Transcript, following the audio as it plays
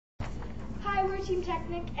Hi, we're Team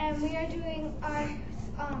Technic, and we are doing our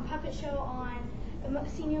puppet show on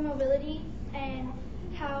senior mobility and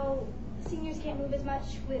how seniors can't move as much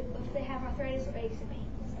if they have arthritis or aches and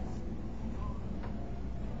pains.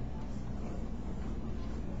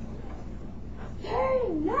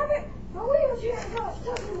 Dang, nabbit! My wheelchair got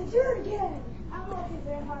stuck in the dirt again! I'll help you,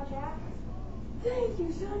 Grandpa Jack. Thank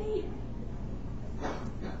you, Sonny.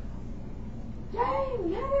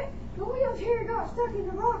 Dang, nabbit! My wheelchair got stuck in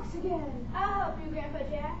the rocks again. I'll help you, Grandpa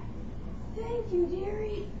Jack. Thank you,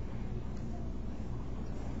 dearie.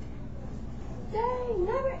 Dang,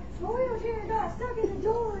 nabbit! My wheelchair got stuck in the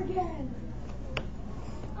door again.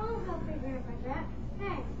 I'll help you, Grandpa Jack.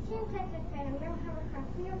 Hey, Team Technic said I'm going to have a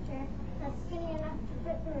craft wheelchair that's skinny enough to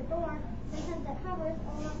fit through a door, and since it hovers, it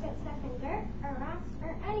will not get stuck in dirt or rocks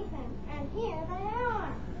or anything. And here they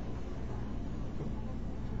are.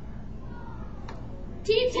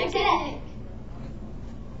 Team Technic!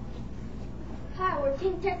 Hi, we're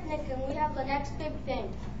Team Technic, and we have the next big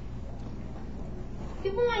thing.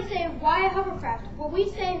 People might say, why a hovercraft? Well, we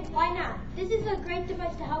say, why not? This is a great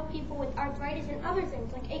device to help people with arthritis and other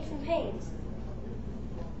things like aches and pains.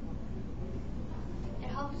 It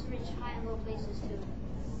helps reach high and low places too.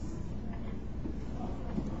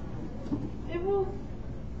 It will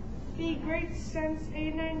be great since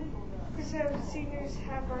 89% of seniors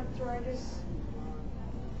have arthritis.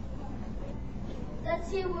 Let's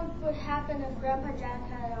see what would happen if Grandpa Jack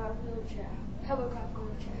had a wheelchair, hovercraft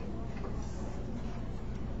wheelchair.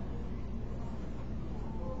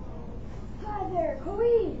 Hi there,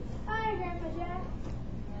 Chloe. Hi, Grandpa Jack.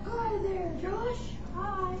 Hi there, Josh.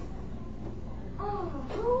 Hi. Oh,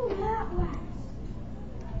 who that was?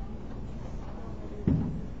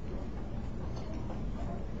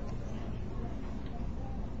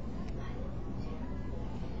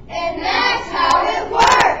 And that's how it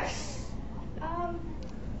works!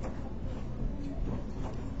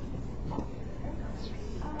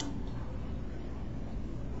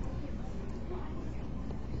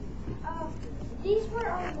 These were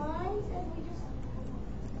our lines, and we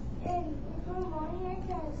put them on here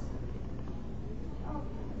because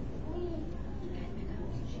we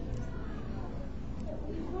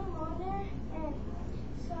put them on there, and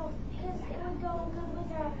so because it would go good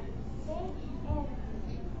with our thing, and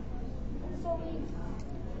so we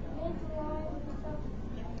made the lines and stuff.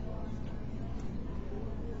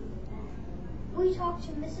 We talked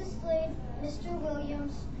to Mrs. Slade, Mr.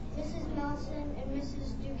 Williams, Mrs. Nelson, and Mrs.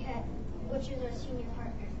 Duquette, which is our senior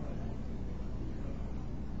partner.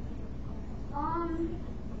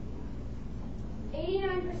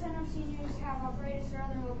 89% of seniors have arthritis or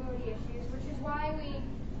other mobility issues, which is why we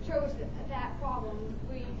chose that problem.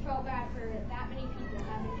 We felt bad for that many people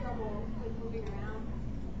having trouble with moving around.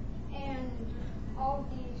 And all of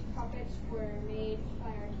these puppets were made by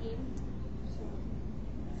our team. So,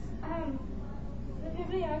 the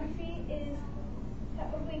bibliography is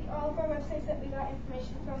all of our websites that we got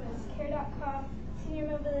information from is care.com,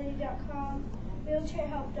 seniormobility.com,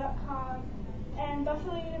 wheelchairhelp.com, and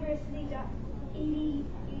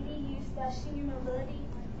buffalouniversity.edu/seniormobility,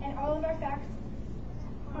 and all of our facts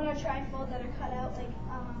on our trifold that are cut out, like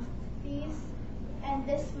these, and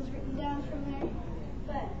this was written down from there,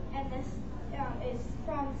 and this is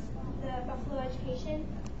from the Buffalo Education,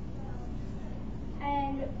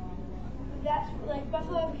 and that's like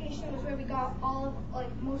Buffalo Education was where we got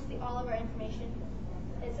mostly all of our information,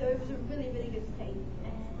 and so it was a really, really good site.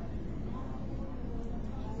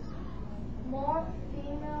 More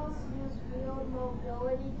females use wheeled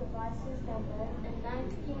mobility devices than men. In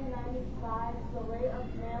 1995, the rate of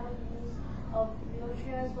male use of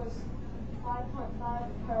wheelchairs was 5.5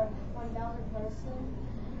 per 1,000 person,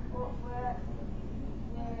 whereas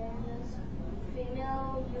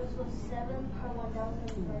female use was 7 per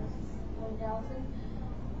 1,000 person. 1,000.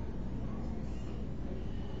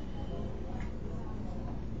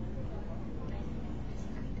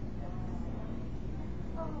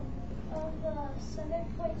 Of the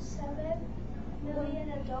 7.7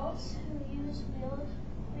 million adults who use wheel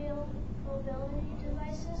mobility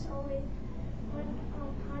devices, only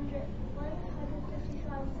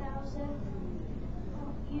 155,000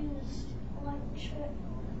 used electric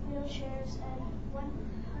wheelchairs and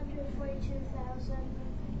 142,000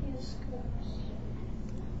 used scooters.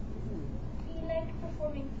 We like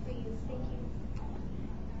performing for you. Thank you.